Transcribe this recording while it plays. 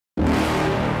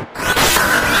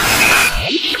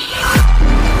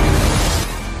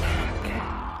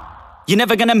You're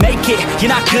never gonna make it,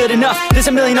 you're not good enough. There's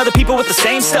a million other people with the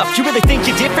same stuff. You really think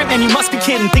you're different? Man, you must be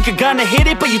kidding. Think you're gonna hit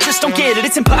it, but you just don't get it.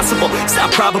 It's impossible, it's not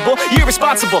probable, you're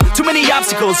irresponsible. Too many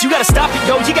obstacles, you gotta stop it,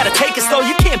 yo. You gotta take it slow,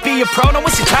 you can't be a pro. Don't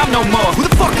waste your time no more. Who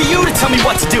the fuck are you to tell me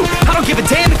what to do? I don't give a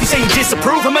damn if you say you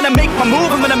disapprove. I'm gonna make my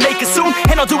move, I'm gonna make it soon.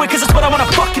 And I'll do it cause it's what I wanna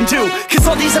fucking do. Cause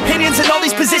all these opinions and all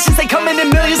these positions, they come in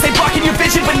millions, they blocking your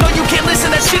vision. But no, you can't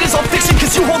listen, that shit is all fiction.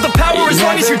 Cause you hold the power as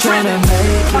long as you're driven.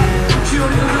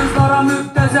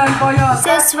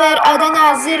 Ses ver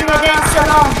Adana, zirveden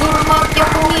selam. Durmak yok,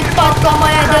 umut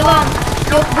patlamaya devam.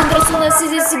 Yok bundrasına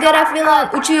sizi sigara filan.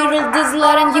 Uçuyor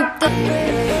yıldızların yıktı.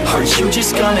 Are you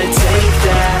just gonna take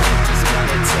that?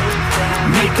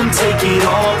 Make them take it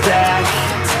all back.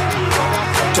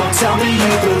 Don't tell me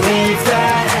you believe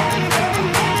that.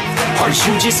 Are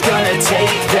you just gonna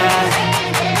take that?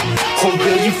 Or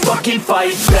will you fucking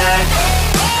fight back?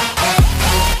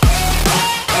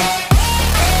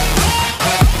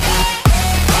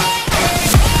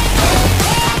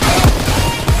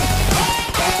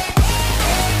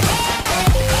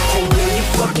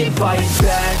 Fight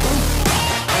back.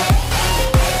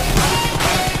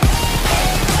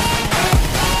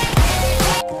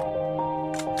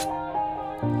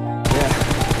 Yeah.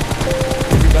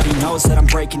 Everybody knows that I'm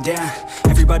breaking down.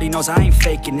 Everybody knows I ain't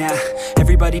faking now.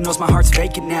 Everybody knows my heart's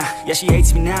vacant now. Yeah, she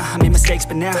hates me now, I made mistakes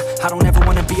but now I don't ever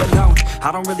wanna be alone.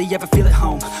 I don't really ever feel at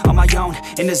home. On my own,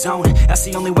 in the zone, that's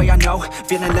the only way I know.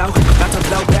 Feeling low, about to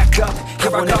blow back up.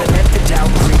 Here I won't ever let the doubt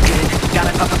creep in.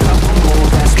 Gotta up a couple more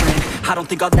aspirin. I don't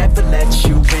think I'll ever let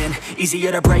you in.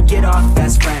 Easier to break it off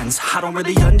best friends. I don't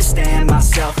really understand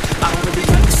myself. I don't really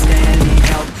understand, need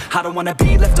help. I don't wanna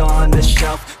be left on the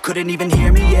shelf. Couldn't even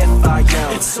hear me if I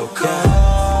yelled. It's so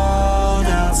cold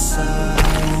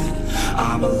outside,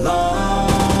 I'm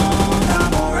alone,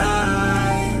 I'm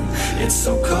alright. It's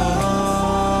so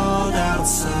cold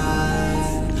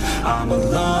outside, I'm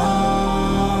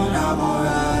alone, I'm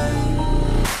alright.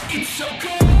 It's so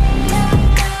cold.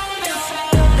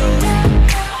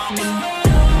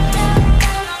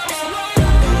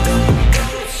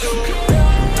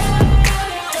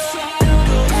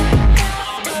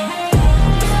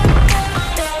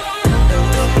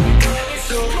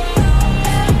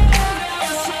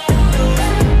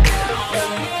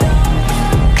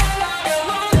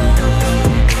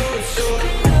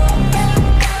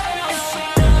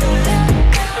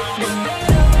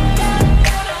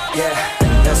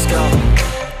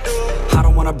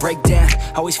 Break down,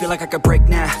 always feel like I could break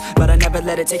now, but I never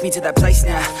let it take me to that place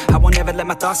now. I won't ever let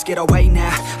my thoughts get away now.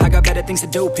 I got better things to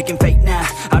do, picking fate now.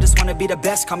 I just wanna be the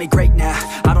best, call me great now.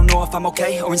 I don't know if I'm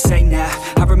okay or insane now.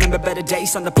 I remember better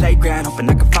days on the playground, hoping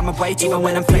I can find my way. Even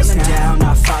when I'm feeling down,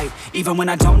 I fight. Even when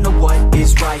I don't know what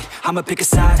is right, I'ma pick a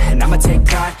side and I'ma take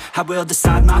pride. I will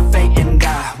decide my fate and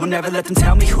I will never let them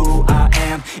tell me who I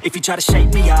am. If you try to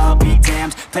shape me, I'll be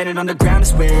damned. Planet on the ground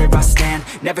is where I stand.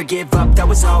 Never give up, that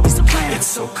was always the plan. It's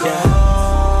so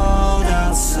cold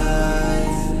outside,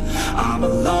 I'm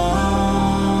alone.